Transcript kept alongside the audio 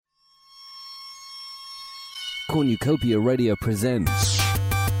Cornucopia Radio presents...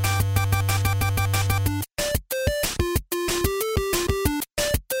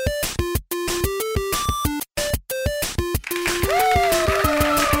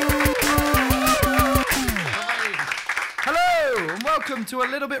 Welcome to A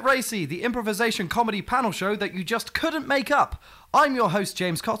Little Bit Racy, the improvisation comedy panel show that you just couldn't make up. I'm your host,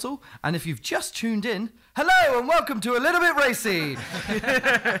 James Cottle, and if you've just tuned in, hello and welcome to A Little Bit Racy.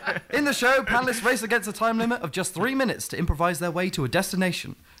 In the show, panelists race against a time limit of just 3 minutes to improvise their way to a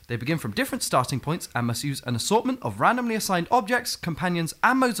destination. They begin from different starting points and must use an assortment of randomly assigned objects, companions,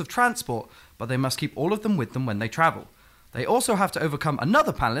 and modes of transport, but they must keep all of them with them when they travel. They also have to overcome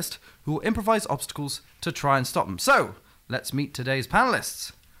another panelist who will improvise obstacles to try and stop them. So, let's meet today's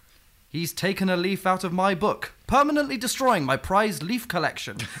panelists. He's taken a leaf out of my book, permanently destroying my prized leaf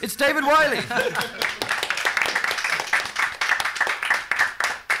collection. It's David Wiley.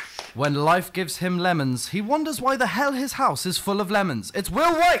 When life gives him lemons, he wonders why the hell his house is full of lemons. It's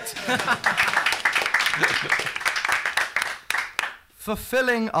Will White.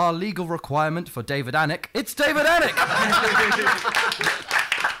 Fulfilling our legal requirement for David Anik, it's David Anik.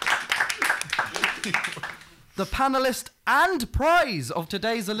 The panelist and prize of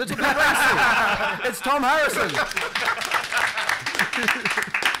today's A Little Bit Racy. It's Tom Harrison.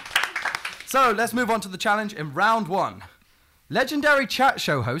 So, let's move on to the challenge in round one. Legendary chat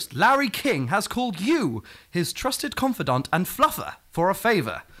show host Larry King has called you, his trusted confidant and fluffer, for a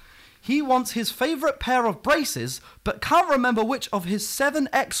favour. He wants his favourite pair of braces, but can't remember which of his 7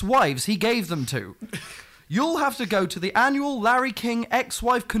 ex-wives he gave them to. You'll have to go to the annual Larry King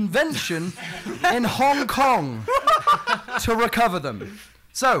ex-wife convention in Hong Kong to recover them.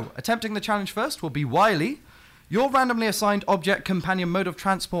 So, attempting the challenge first will be Wiley. Your randomly assigned object, companion, mode of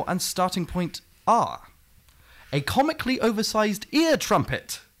transport, and starting point are a comically oversized ear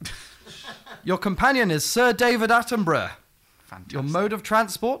trumpet. Your companion is Sir David Attenborough. Fantastic. Your mode of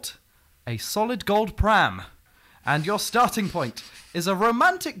transport, a solid gold pram. And your starting point is a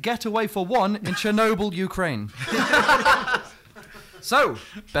romantic getaway for one in Chernobyl, Ukraine. So,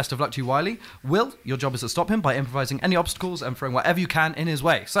 best of luck to you, Wiley. Will, your job is to stop him by improvising any obstacles and throwing whatever you can in his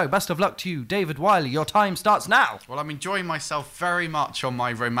way. So, best of luck to you, David Wiley. Your time starts now. Well, I'm enjoying myself very much on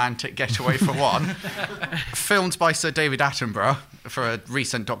my romantic getaway for one. Filmed by Sir David Attenborough for a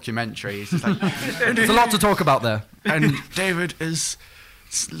recent documentary. There's a lot to talk about there. And David is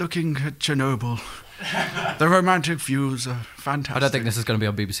looking at Chernobyl. The romantic views are fantastic. I don't think this is going to be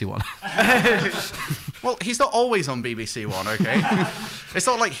on BBC One. Well, he's not always on BBC One, okay? It's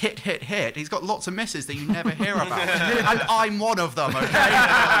not like hit, hit, hit. He's got lots of misses that you never hear about. And I'm one of them, okay?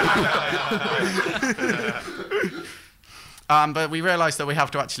 But we realised that we have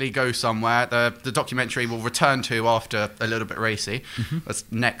to actually go somewhere. The documentary we'll return to after A Little Bit Racy. Mm-hmm. That's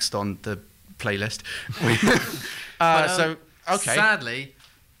next on the playlist. Okay. Sadly,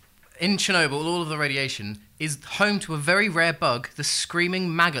 in Chernobyl, all of the radiation is home to a very rare bug, the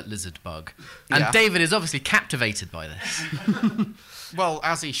screaming maggot lizard bug. And yeah. David is obviously captivated by this. Well,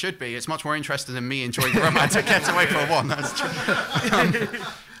 as he should be. It's much more interesting than me enjoying the romantic getaway for one. That's true.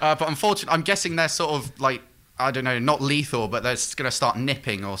 But unfortunately, I'm guessing they're sort of like, I don't know, not lethal, but they're going to start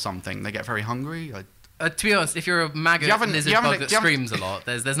nipping or something. They get very hungry. To be honest, if you're a maggot lizard bug that screams a lot,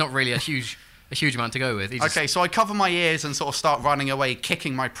 there's not really a huge amount to go with. Okay, so I cover my ears and sort of start running away,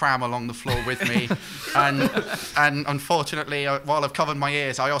 kicking my pram along the floor with me. and unfortunately, while I've covered my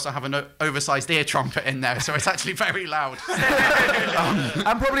ears, I also have an oversized ear trumpet in there, so it's actually very loud.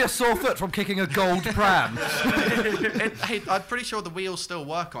 And probably a sore foot from kicking a gold pram. Hey, I'm pretty sure the wheels still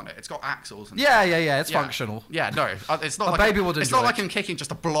work on it. It's got axles. Yeah, it's functional. Yeah, no, it's not. It's not like I'm kicking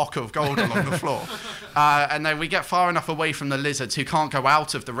just a block of gold along the floor. And then we get far enough away from the lizards who can't go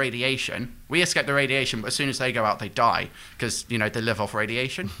out of the radiation. We escape the radiation, but as soon as they go out, they die because they live off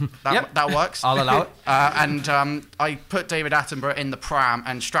radiation. That works. I'll allow it. And I put David Attenborough in the pram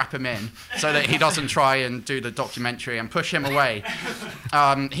and strap him in so that he doesn't try and do the documentary and push him away.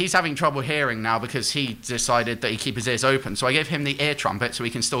 He's having trouble hearing now because he decided that he'd keep his ears open. So I gave him the ear trumpet so he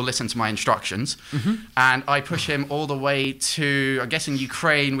can still listen to my instructions. Mm-hmm. And I push him all the way to, I guess in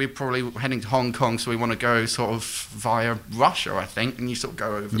Ukraine, we're probably heading to Hong Kong, so we want to go sort of via Russia, I think, and you sort of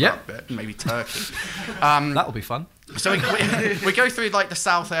go over that bit, and maybe Turkey. That'll be fun. So we go through like the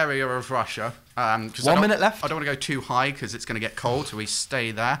south area of Russia. 1 minute left. I don't want to go too high because it's going to get cold, so we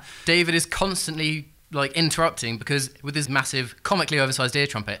stay there. David is constantly interrupting because with his massive, comically oversized ear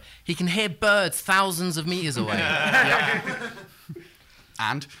trumpet, he can hear birds thousands of meters away.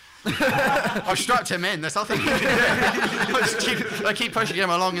 And I've strapped him in. There's nothing you can do. I keep pushing him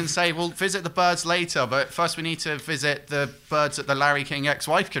along and say, we'll visit the birds later, but first we need to visit the birds at the Larry King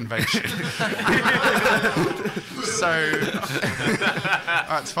ex-wife convention. So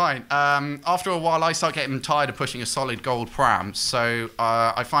that's fine. After a while, I start getting tired of pushing a solid gold pram, so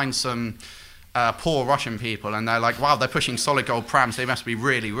I find some poor Russian people, and they're like, wow, they're pushing solid gold prams, they must be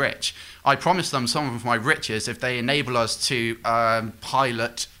really rich. I promise them some of my riches if they enable us to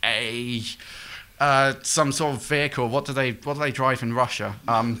pilot a some sort of vehicle. What do they drive in Russia?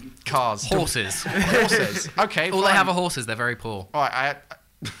 Cars. Horses. Horses. Okay. All they have are horses. They're very poor. All right.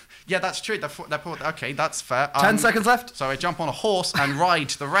 Yeah, that's true. They're poor. Okay, that's fair. 10 seconds left. So I jump on a horse and ride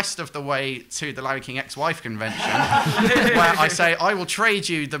the rest of the way to the Larry King ex-wife convention, where I say, I will trade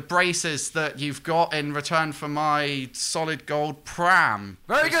you the braces that you've got in return for my solid gold pram.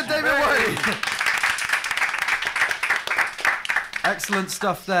 Very good, David Worry. Excellent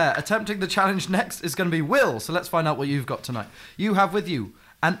stuff there. Attempting the challenge next is going to be Will, so let's find out what you've got tonight. You have with you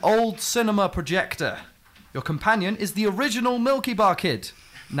an old cinema projector. Your companion is the original Milky Bar Kid,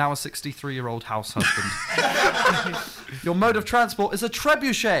 now a 63-year-old house husband. Your mode of transport is a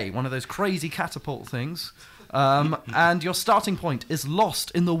trebuchet, one of those crazy catapult things. And your starting point is lost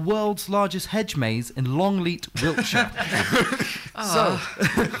in the world's largest hedge maze in Longleat, Wiltshire. So,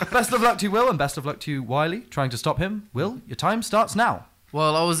 best of luck to you, Will, and best of luck to you, Wiley, trying to stop him. Will, your time starts now.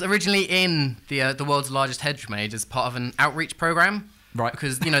 Well, I was originally in the world's largest hedge maze as part of an outreach program. Right.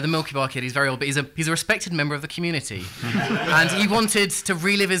 Because, the Milky Bar Kid, he's very old, but he's a respected member of the community. And he wanted to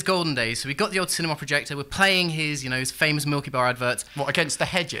relive his golden days, so we got the old cinema projector, we're playing his, his famous Milky Bar adverts. What, against the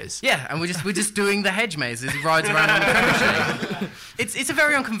hedges? Yeah, and we're just doing the hedge maze as he rides around on the trebuchet. It's a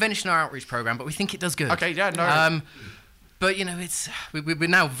very unconventional outreach program, but we think it does good. Okay, yeah, no. But, we're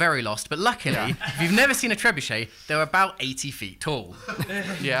now very lost. But luckily, if you've never seen a trebuchet, they're about 80 feet tall.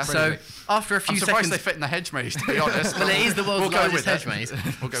 Yeah. So after a few I'm surprised seconds... they fit in the hedge maze, to be honest. Well, it is the world's largest hedge maze.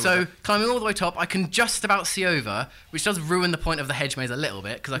 So climbing all the way top, I can just about see over, which does ruin the point of the hedge maze a little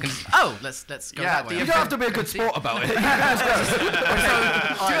bit, because I can just, let's go that way. You don't have to be a good sport about it. So,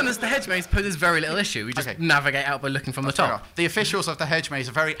 to be honest, the hedge maze poses very little issue. We just navigate out by looking from the top. The officials of the hedge maze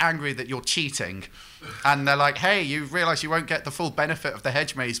are very angry that you're cheating. And they're like, hey, you realise you won't get the full benefit of the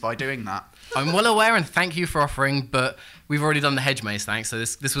hedge maze by doing that. I'm well aware, and thank you for offering, but we've already done the hedge maze, thanks. So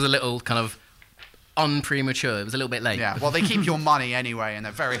this was a little kind of unpremature. It was a little bit late. Yeah, well, they keep your money anyway, and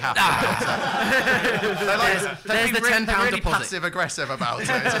they're very happy about it. There's the £10 they're really deposit. passive-aggressive about it.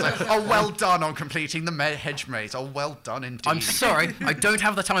 It's like, oh, well done on completing the hedge maze. Oh, well done indeed. I'm sorry, I don't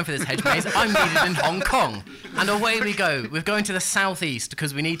have the time for this hedge maze. I'm needed in Hong Kong. And away we go. We're going to the southeast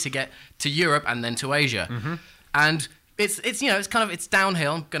because we need to get to Europe and then to Asia. Mm-hmm. And it's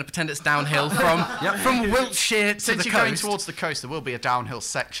downhill. I'm going to pretend it's downhill from Wiltshire to Since the you're coast. going towards the coast, there will be a downhill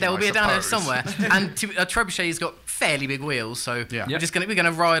section. There will be a downhill suppose. somewhere, and a trebuchet's got fairly big wheels, so Yeah. we're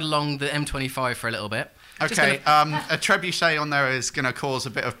gonna ride along the M25 for a little bit. Okay, a trebuchet on there is going to cause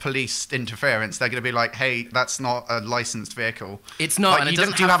a bit of police interference. They're going to be like, hey, that's not a licensed vehicle. It's not, like, and it do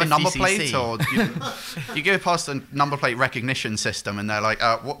doesn't you have a 50 number cc. plate? Or you go past the number plate recognition system and they're like,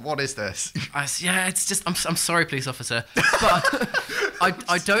 what is this? It's just, I'm sorry, police officer, but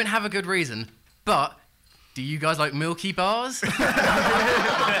I don't have a good reason, but do you guys like Milky Bars?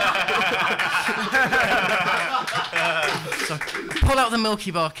 So, pull out the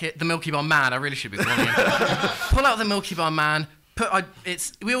Milky Bar kit, the Milky Bar man. I really should be calling him. Pull out the Milky Bar man.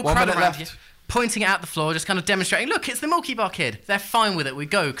 We all crowd around here, pointing it at the floor, just kind of demonstrating. Look, it's the Milky Bar Kid. They're fine with it. We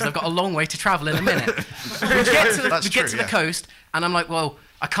go because I've got a long way to travel in a minute. We get to the coast, and I'm like, well,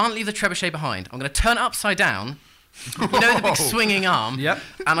 I can't leave the trebuchet behind. I'm going to turn it upside down. The big swinging arm. Yep.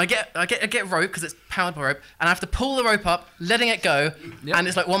 And I get rope because it's powered by rope, and I have to pull the rope up, letting it go, and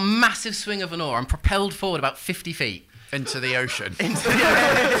it's like one massive swing of an oar. I'm propelled forward about 50 feet. Into the ocean. It's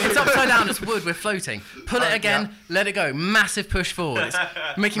upside down, it's wood, we're floating. Pull it again, let it go. Massive push forward. It's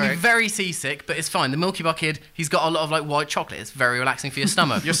making me very seasick, but it's fine. The Milky Bar Kid, he's got a lot of white chocolate. It's very relaxing for your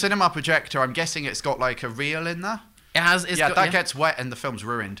stomach. Your cinema projector, I'm guessing it's got like a reel in there? It has. That gets wet and the film's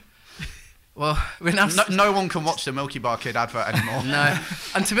ruined. Well, we're now... No one can watch the Milky Bar Kid advert anymore. No.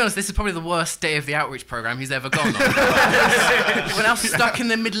 And to be honest, this is probably the worst day of the outreach programme he's ever gone on. We're now stuck in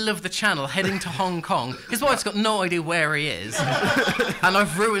the middle of the channel, heading to Hong Kong. His wife's got no idea where he is. And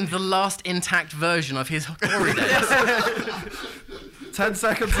I've ruined the last intact version of his glory days. 10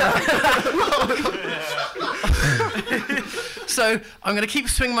 seconds left. So I'm going to keep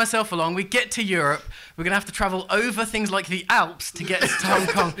swinging myself along. We get to Europe. we're going to have to travel over things like the Alps to get to Hong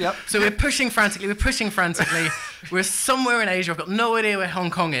Kong. Yep. So we're pushing frantically. We're somewhere in Asia. I've got no idea where Hong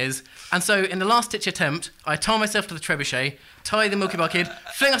Kong is. And so in the last-ditch attempt, I tie myself to the trebuchet, tie the Milky Bar Kid,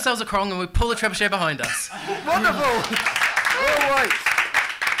 fling ourselves across, and we pull the trebuchet behind us. Wonderful! All right.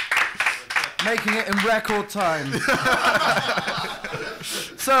 Making it in record time.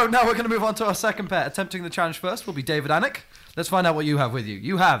 So now we're going to move on to our second pair. Attempting the challenge first will be David Anik. Let's find out what you have with you.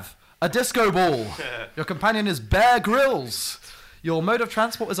 You have a disco ball. Your companion is Bear Grylls. Your mode of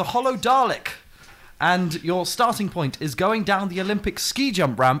transport is a hollow Dalek. And your starting point is going down the Olympic ski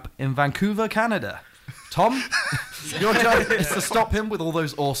jump ramp in Vancouver, Canada. Tom, your job is to stop him with all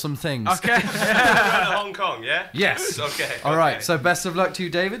those awesome things. Okay. Hong Kong, yeah? Yes. Okay. All right, so best of luck to you,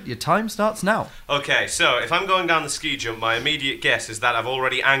 David. Your time starts now. Okay, so if I'm going down the ski jump, my immediate guess is that I've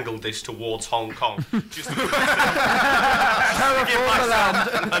already angled this towards Hong Kong. Just to give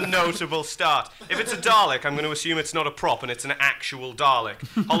myself a notable start. If it's a Dalek, I'm going to assume it's not a prop and it's an actual Dalek.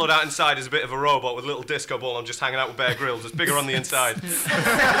 Hollowed out inside is a bit of a robot with a little disco ball. I'm just hanging out with Bear Grylls. It's bigger on the inside.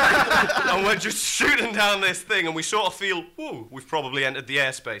 And we're just shooting down this thing, and we sort of feel, ooh, we've probably entered the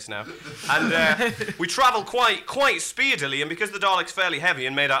airspace now. And we travel quite speedily, and because the Dalek's fairly heavy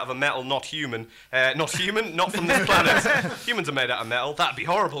and made out of a metal not human, not from this planet. Humans are made out of metal. That'd be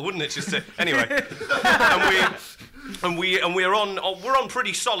horrible, wouldn't it? Anyway. And we're on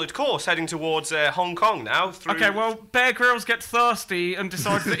pretty solid course heading towards Hong Kong now. Okay, well, Bear Grylls gets thirsty and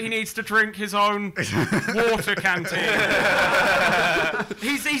decides that he needs to drink his own water canteen.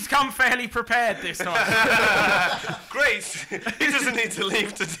 He's come fairly prepared this time. Great. He doesn't need to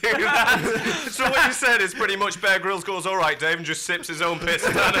leave to do that. So what you said is pretty much Bear Grylls goes, all right, Dave, and just sips his own piss.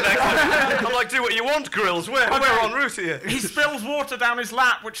 And I'm like, do what you want, Grylls. We're en route here. He spills water down his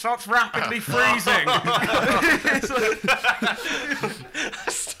lap, which starts rapidly freezing.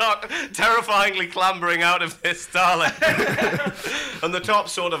 Start terrifyingly clambering out of this Dalek. And the top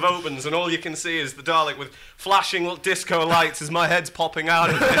sort of opens, and all you can see is the Dalek with flashing disco lights as my head's popping out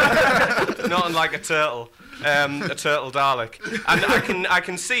of it. Not unlike a turtle Dalek. And I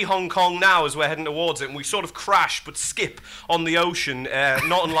can see Hong Kong now as we're heading towards it, and we sort of crash but skip on the ocean,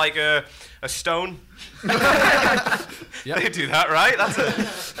 not unlike a stone. Yep. They do that, right?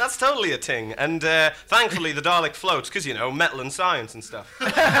 That's totally a thing. And thankfully the Dalek floats, because, you know, metal and science and stuff.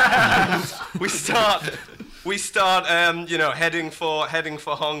 We start, heading for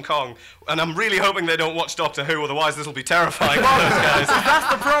Hong Kong, and I'm really hoping they don't watch Doctor Who, otherwise this will be terrifying for those guys. That's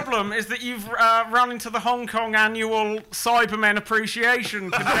the problem, is that you've run into the Hong Kong annual Cybermen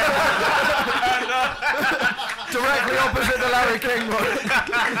Appreciation Convention. Directly opposite the Larry King one.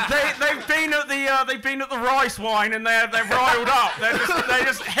 They've been at the Rice Wine, and they're riled up. They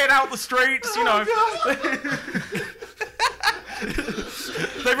just head out the streets, you know.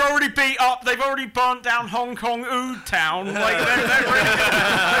 They've already burnt down Hong Kong Ood Town. Like,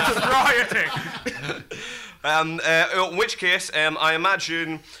 they're just rioting. In which case, I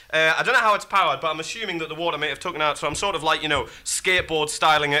imagine, I don't know how it's powered, but I'm assuming that the water may have taken out, so I'm sort of like, skateboard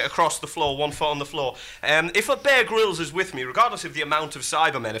styling it across the floor, 1 foot on the floor. If a Bear Grylls is with me, regardless of the amount of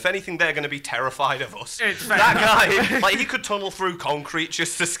Cybermen, if anything, they're going to be terrified of us. That guy, like, he could tunnel through concrete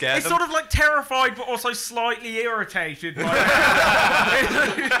just to scare them. He's sort of like terrified, but also slightly irritated by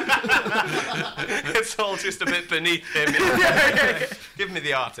it. It's all just a bit beneath him. Give me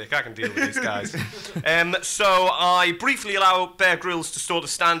the Arctic, I can deal with these guys. So I briefly allow Bear Grylls to sort of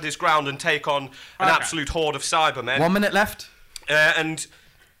stand his ground and take on an absolute horde of Cybermen. 1 minute left. And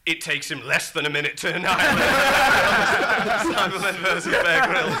it takes him less than a minute to annihilate Cybermen versus Bear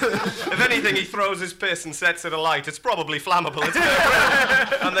Grylls. If anything, he throws his piss and sets it alight. It's probably flammable. It's Bear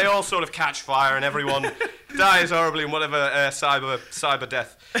Grylls. And they all sort of catch fire, and everyone dies horribly in whatever cyber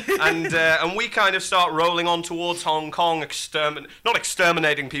death. And we kind of start rolling on towards Hong Kong, not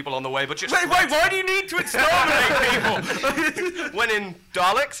exterminating people on the way, but just... Wait, why do you need to exterminate people? When in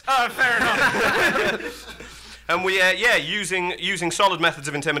Daleks. Oh, fair enough. And we, using solid methods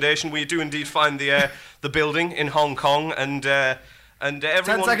of intimidation, we do indeed find the building in Hong Kong, and everyone...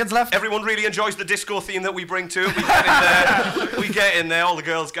 10 seconds left. Everyone really enjoys the disco theme that we bring to it. We get in there, all the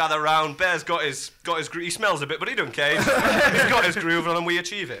girls gather round. Bear's got his groove. He smells a bit, but he don't care. He's got his groove on, and we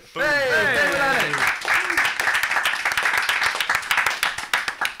achieve it. Boom. Hey.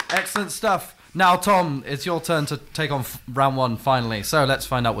 Excellent stuff. Now, Tom, it's your turn to take on round 1 finally. So let's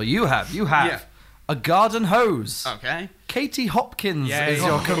find out what you have. You have a garden hose. Okay. Katie Hopkins is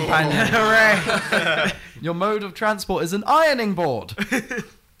your companion. Hooray. Your mode of transport is an ironing board.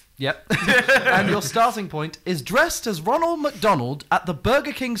 Yep. And your starting point is dressed as Ronald McDonald at the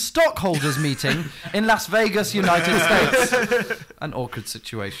Burger King stockholders meeting in Las Vegas, United States. An awkward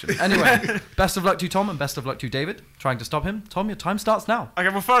situation. Anyway, best of luck to you, Tom, and best of luck to you, David, trying to stop him. Tom, your time starts now. Okay,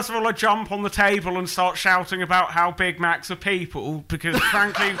 well, first of all, I jump on the table and start shouting about how Big Macs are people, because,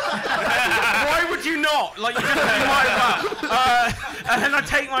 frankly, why would you not? Like, you might as well. And then I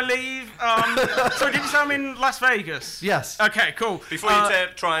take my leave. So did you say I'm in Las Vegas? Yes. Okay, cool. Before you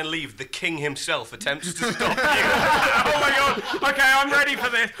try and leave, the king himself attempts to stop you. Oh my god. Okay, I'm ready for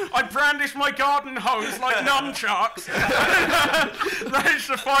this. I brandish my garden hose like nunchucks. Managed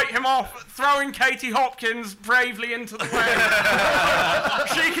to fight him off, throwing Katie Hopkins bravely into the way.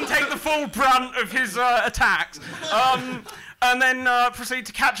 She can take the full brunt of his attacks. And then proceed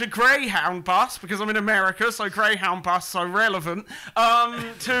to catch a Greyhound bus, because I'm in America, so Greyhound bus so relevant,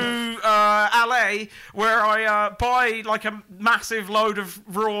 to LA, where I buy like a massive load of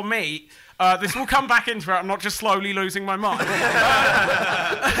raw meat. This will come back into it, I'm not just slowly losing my mind.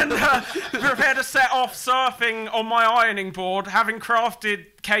 And prepare to set off surfing on my ironing board, having crafted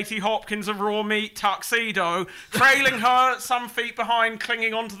Katie Hopkins a raw meat tuxedo, trailing her some feet behind,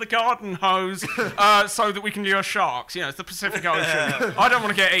 clinging onto the garden hose, so that we can lure sharks. You know, it's the Pacific Ocean. I don't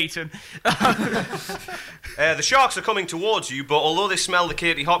want to get eaten. The sharks are coming towards you, but although they smell the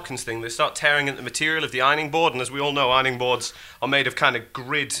Katie Hopkins thing, they start tearing at the material of the ironing board, and as we all know, ironing boards are made of kind of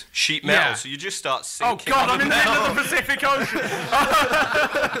grid sheet metal, so you just start sinking. Oh god, I'm in the middle of the Pacific Ocean.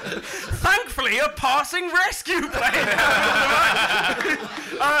 Thankfully, a passing rescue plane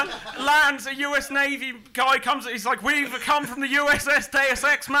lands. A US Navy guy comes, he's like, we've come from the USS Deus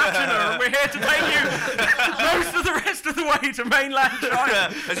Ex Machina, and we're here to take you most of the rest of the way to mainland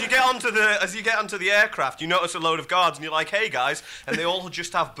China. As you get onto the aircraft, you notice a load of guards, and you're like, hey guys, and they all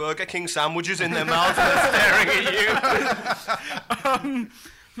just have Burger King sandwiches in their mouths, and they're staring at you.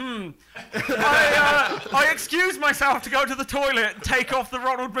 I excuse myself to go to the toilet and take off the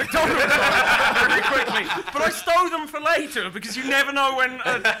Ronald McDonald very quickly, but I stow them for later, because you never know when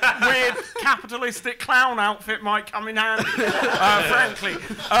a weird capitalistic clown outfit might come in handy, frankly.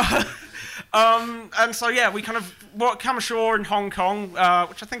 And so, yeah, we kind of come ashore in Hong Kong,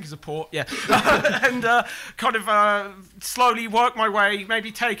 which I think is a port, yeah, and kind of slowly work my way,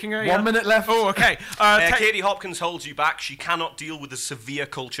 maybe taking a... 1 minute left. Oh, okay. Katie Hopkins holds you back. She cannot deal with the severe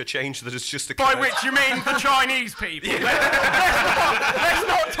culture change that has just occurred. By which you mean the Chinese people. Yeah. Let's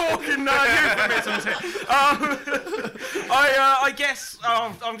not talk in euphemisms here. I guess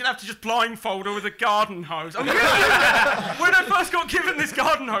I'm going to have to just blindfold her with a garden hose. I mean, when I first got given this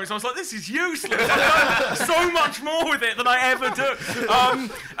garden hose, I was like, this is useless. I've done so much more with it than I ever do.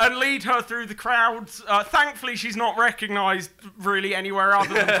 And lead her through the crowds. Thankfully, she's not recognised really anywhere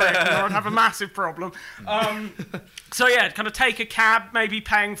other than Britain, or I'd have a massive problem. So yeah, kind of take a cab, maybe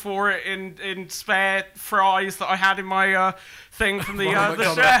paying for it in spare fries that I had in my thing from the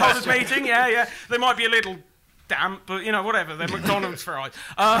shareholders meeting. Yeah. They might be a little damp, but you know, whatever. They're McDonald's fries.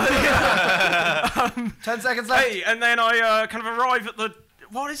 10 seconds left. Hey, and then I kind of arrive at the...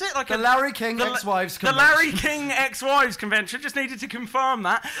 What is it? Like the Larry King Ex-Wives Convention. The Larry King Ex-Wives Convention. Just needed to confirm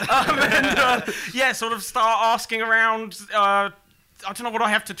that. And sort of start asking around... I don't know what I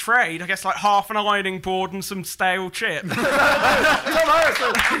have to trade. I guess like half an ironing board and some stale chips.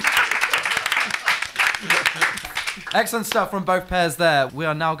 Excellent stuff from both pairs there. We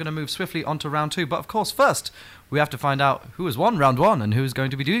are now going to move swiftly on to round two. But of course, first, we have to find out who has won round one and who is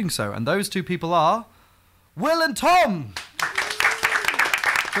going to be doing so. And those two people are Will and Tom.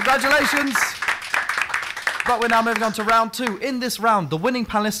 Congratulations. But we're now moving on to round two. In this round, the winning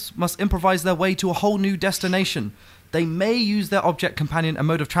panelists must improvise their way to a whole new destination. They may use their object companion and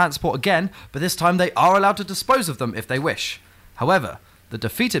mode of transport again, but this time they are allowed to dispose of them if they wish. However, the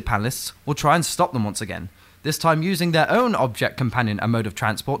defeated panelists will try and stop them once again, this time using their own object companion and mode of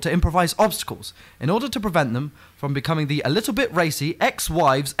transport to improvise obstacles in order to prevent them from becoming the a little bit racy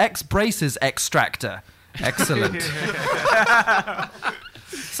ex-wives, ex-braces extractor. Excellent.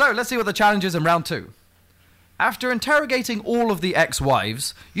 So, let's see what the challenge is in round two. After interrogating all of the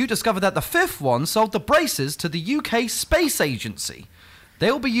ex-wives, you discover that the fifth one sold the braces to the UK Space Agency.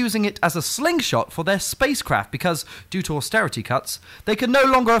 They will be using it as a slingshot for their spacecraft because, due to austerity cuts, they can no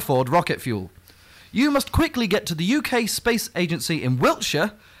longer afford rocket fuel. You must quickly get to the UK Space Agency in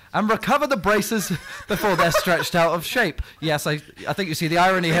Wiltshire and recover the braces before they're stretched out of shape. Yes, I think you see the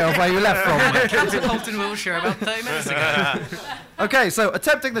irony here of where you left from. Catapulted in Wiltshire about 30 minutes ago. Okay, so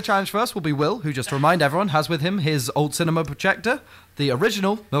attempting the challenge first will be Will, who, just to remind everyone, has with him his old cinema projector, the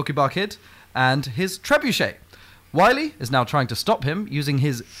original Milky Bar Kid, and his trebuchet. Wiley is now trying to stop him using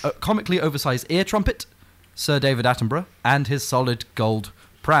his comically oversized ear trumpet, Sir David Attenborough, and his solid gold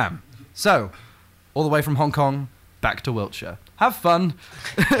pram. So, all the way from Hong Kong back to Wiltshire. Have fun.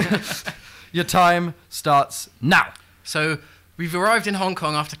 Your time starts now. So we've arrived in Hong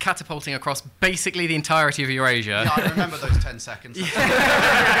Kong after catapulting across basically the entirety of Eurasia. Yeah, I remember those 10 seconds.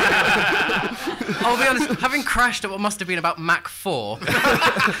 I'll be honest, having crashed at what must have been about Mach 4,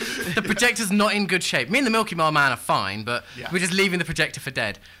 the projector's not in good shape. Me and the Milky Bar Man are fine, but we're just leaving the projector for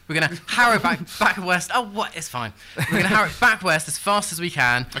dead. We're going to harrow back west. Oh, what? It's fine. We're going to harrow it back west as fast as we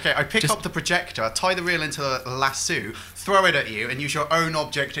can. Okay, I pick up the projector, tie the reel into the lasso, throw it at you, and use your own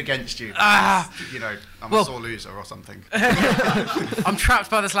object against you. You know, I'm a sore loser or something. I'm trapped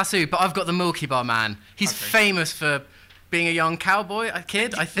by this lasso, but I've got the Milky Bar Man. He's famous for being a young cowboy, a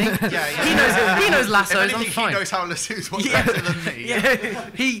kid, I think. He knows lassos. I'm fine. He knows how lassos work better than me.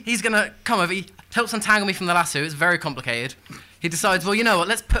 He's gonna come over. He helps untangle me from the lasso. It's very complicated. He decides, well, you know what?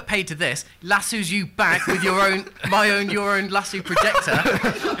 Let's put paid to this. Lassos you back with your own lasso projector,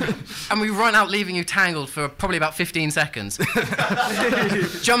 and we run out, leaving you tangled for probably about 15 seconds.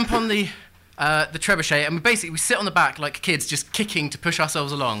 Jump on the trebuchet, and we sit on the back like kids, just kicking to push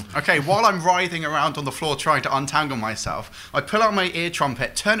ourselves along. Okay, while I'm writhing around on the floor trying to untangle myself, I pull out my ear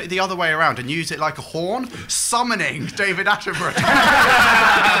trumpet, turn it the other way around, and use it like a horn, summoning David Attenborough.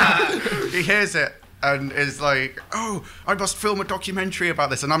 He hears it and is like, oh, I must film a documentary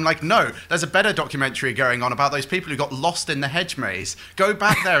about this. And I'm like, no, there's a better documentary going on about those people who got lost in the hedge maze. Go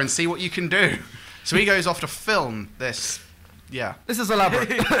back there and see what you can do. So he goes off to film this. Yeah. This is elaborate.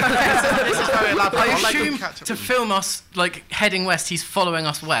 This is very elaborate. I assume to film us like heading west, he's following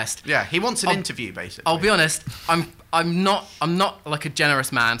us west. Yeah, he wants an interview basically. I'll be honest, I'm not like a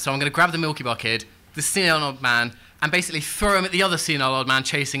generous man, so I'm going to grab the Milky Bar kid, the senile old man, and basically throw him at the other senile old man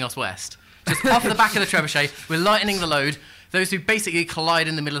chasing us west. Just off the back of the trebuchet, we're lightening the load. Those who basically collide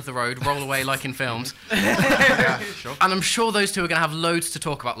in the middle of the road roll away like in films. Yeah, sure. And I'm sure those two are going to have loads to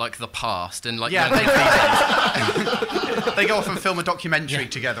talk about, like the past and like. Yeah, you know, they go off and film a documentary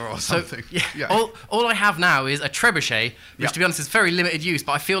together or something. All I have now is a trebuchet, which to be honest is very limited use,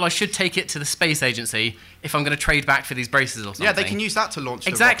 but I feel I should take it to the space agency if I'm going to trade back for these braces or something. Yeah, they can use that to launch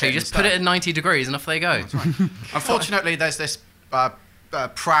the exactly. rocket Just put it at 90 degrees and off they go. That's right. Unfortunately, there's this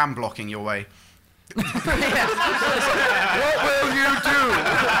pram blocking your way. What will you do?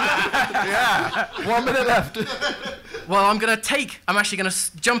 Yeah. 1 minute left. Well, I'm actually going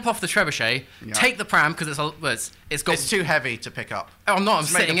to jump off the trebuchet, take the pram because it's too heavy to pick up. Oh, I'm not. I'm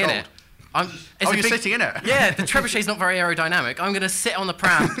sitting in it. You're sitting in it? Yeah, the trebuchet's not very aerodynamic. I'm going to sit on the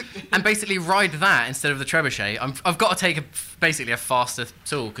pram and basically ride that instead of the trebuchet. I've got to take basically a faster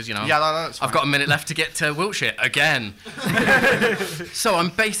tool because, you know, that's fine. I've got a minute left to get to Wiltshire again. So I'm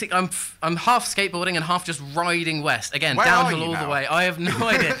half skateboarding and half just riding west. Again, Where downhill are you all now? the way. I have no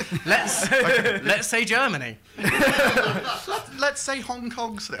idea. Let's say Germany. Let's say Hong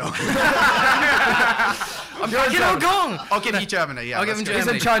Kong still. I'm back in Hong Kong. I'll give you Germany, I'll give him He's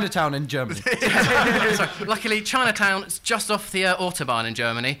Germany. in Chinatown in Germany. Sorry, luckily, Chinatown is just off the Autobahn in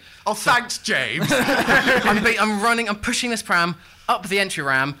Germany. Oh, thanks, James. I'm pushing this pram up the entry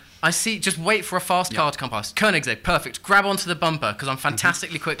ramp. Just wait for a fast car to come past. Koenigsegg, perfect. Grab onto the bumper, because I'm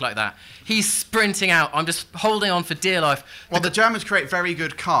fantastically quick like that. He's sprinting out. I'm just holding on for dear life. Well, the Germans create very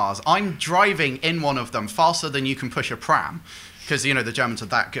good cars. I'm driving in one of them faster than you can push a pram. Because, you know, the Germans are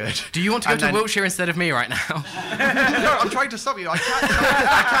that good. Do you want to go to Wiltshire instead of me right now? No, I'm trying to stop you. I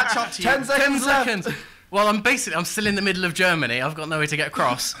catch up to you. 10 seconds. 10 seconds. Well, I'm still in the middle of Germany. I've got no way to get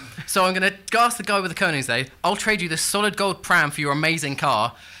across. So I'm going to gas the guy with the Koenigsegg. I'll trade you this solid gold pram for your amazing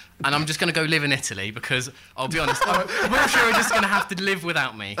car. And I'm just going to go live in Italy because, I'll be honest, Wiltshire are just going to have to live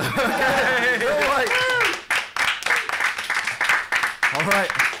without me. All right.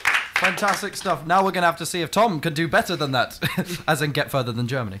 Fantastic stuff. Now we're going to have to see if Tom can do better than that, as in get further than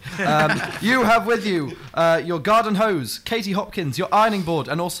Germany. You have with you your garden hose, Katie Hopkins, your ironing board,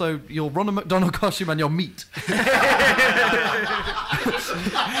 and also your Ronald McDonald costume and your meat.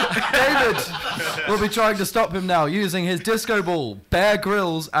 David will be trying to stop him now using his disco ball, Bear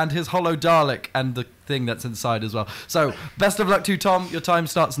Grylls, and his hollow Dalek, and the thing that's inside as well. So, best of luck to you, Tom. Your time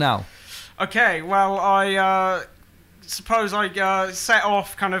starts now. Okay, well, I suppose I set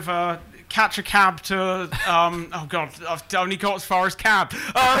off kind of catch a cab to, oh God, I've only got as far as cab.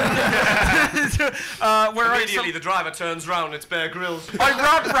 Where Immediately the driver turns round, it's Bear Grylls. I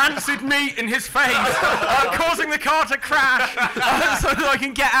rub rancid meat in his face, causing the car to crash so that I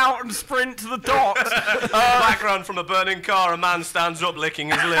can get out and sprint to the docks. Background from a burning car, a man stands up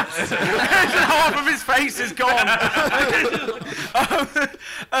licking his lips. Half of his face is gone.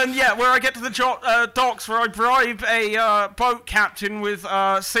 And yeah, where I get to the docks where I bribe a boat captain with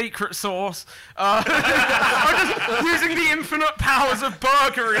secret sauce. I'm just using the infinite powers of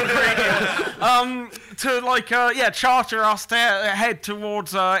burger ingredient to charter us to head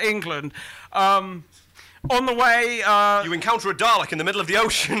towards England. On the way... you encounter a Dalek in the middle of the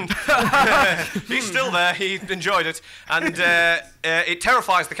ocean. He's still there. He enjoyed it. And it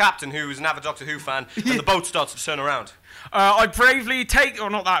terrifies the captain, who is an avid Doctor Who fan, and the boat starts to turn around. I bravely take,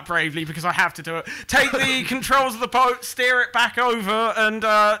 or not that bravely because I have to do it, take the controls of the boat, steer it back over, and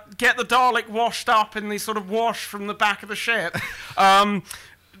get the Dalek washed up in the sort of wash from the back of the ship.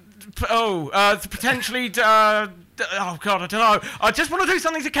 Potentially... oh God, I don't know. I just want to do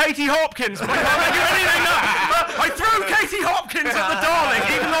something to Katie Hopkins, but I can't think of anything now. I threw Katie Hopkins at the Dalek,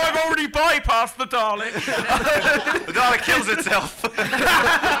 even though I've already bypassed the Dalek. The Dalek kills itself.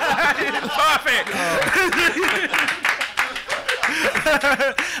 Perfect.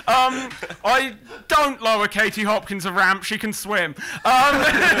 I don't lower Katie Hopkins a ramp, she can swim. Run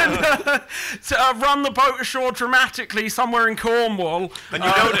the boat ashore dramatically somewhere in Cornwall. And you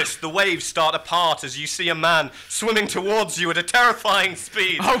notice the waves start apart as you see a man swimming towards you at a terrifying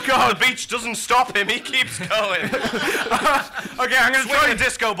speed. Oh God. The beach doesn't stop him, he keeps going. Okay, I'm going to Swing a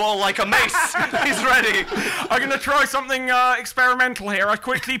disco ball like a mace. He's ready. I'm going to try something experimental here. I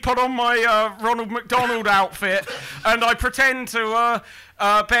quickly put on my Ronald McDonald outfit and I pretend to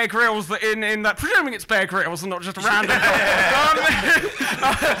Bear Grylls in that, presuming it's Bear Grylls and not just a random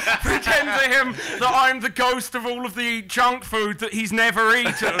pretend to him that I'm the ghost of all of the junk food that he's never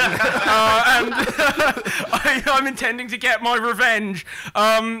eaten, and I'm intending to get my revenge.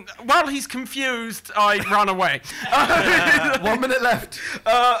 While he's confused, I run away. 1 minute left.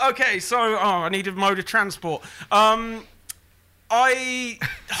 Okay, so I need a mode of transport. I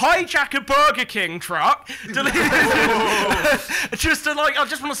hijack a Burger King truck, just to I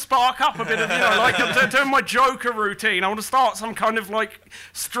just want to spark up a bit of, I'm doing my Joker routine. I want to start some kind of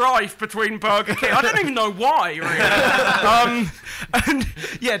strife between Burger King. I don't even know why, really. And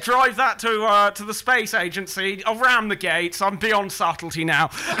yeah, drive that to the space agency. I'll ram the gates. I'm beyond subtlety now.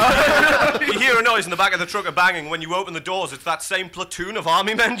 You hear a noise in the back of the truck banging. When you open the doors, it's that same platoon of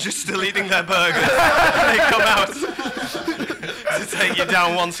army men just still eating their burgers. They come out to take you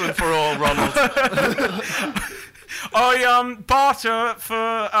down once and for all, Ronald. I barter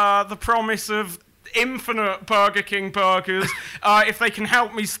for the promise of infinite Burger King burgers if they can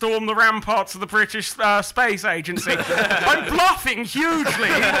help me storm the ramparts of the British Space Agency. I'm bluffing hugely.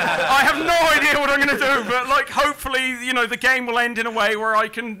 I have no idea what I'm going to do, but hopefully, the game will end in a way where I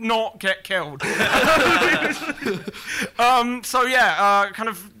can not get killed.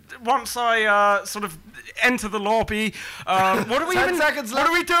 Once I sort of enter the lobby. What are we 10 seconds left.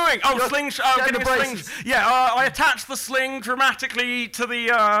 What are we doing? Oh, getting the braces. Yeah, I attach the sling dramatically to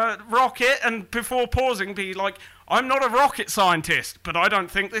the rocket, and before pausing, be like, "I'm not a rocket scientist, but I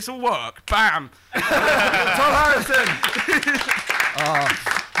don't think this will work." Bam. Tom Harrison.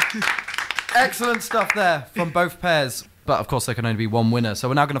 Excellent stuff there from both pairs. But of course, there can only be one winner. So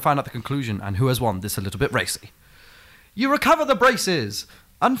we're now going to find out the conclusion and who has won this a little bit racy. You recover the braces.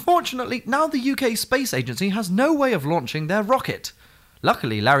 Unfortunately, now the UK Space Agency has no way of launching their rocket.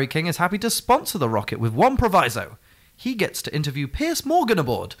 Luckily, Larry King is happy to sponsor the rocket with one proviso. He gets to interview Piers Morgan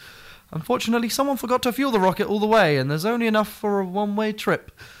aboard. Unfortunately, someone forgot to fuel the rocket all the way, and there's only enough for a one-way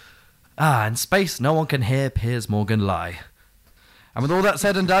trip. In space, no one can hear Piers Morgan lie. And with all that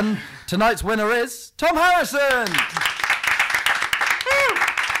said and done, tonight's winner is Tom Harrison!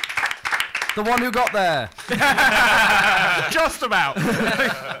 The one who got there. Just about.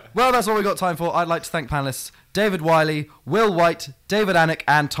 Well, that's all we've got time for. I'd like to thank panellists David Wiley, Will White, David Annick,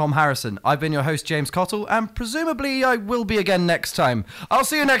 and Tom Harrison. I've been your host, James Cottle, and presumably I will be again next time. I'll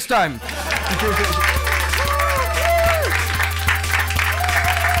see you next time.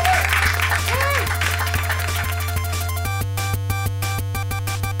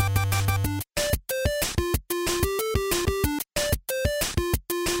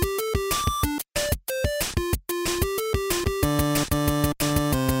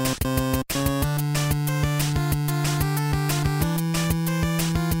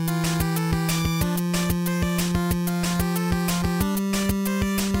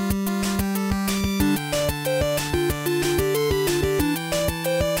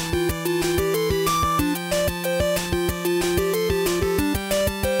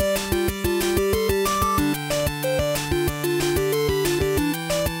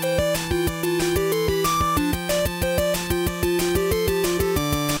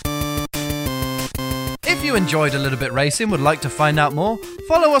 If you enjoyed A Little Bit Racy and would like to find out more,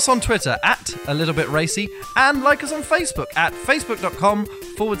 follow us on Twitter at A Little Bit Racy and like us on Facebook at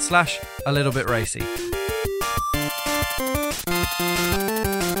facebook.com/A Little Bit Racy.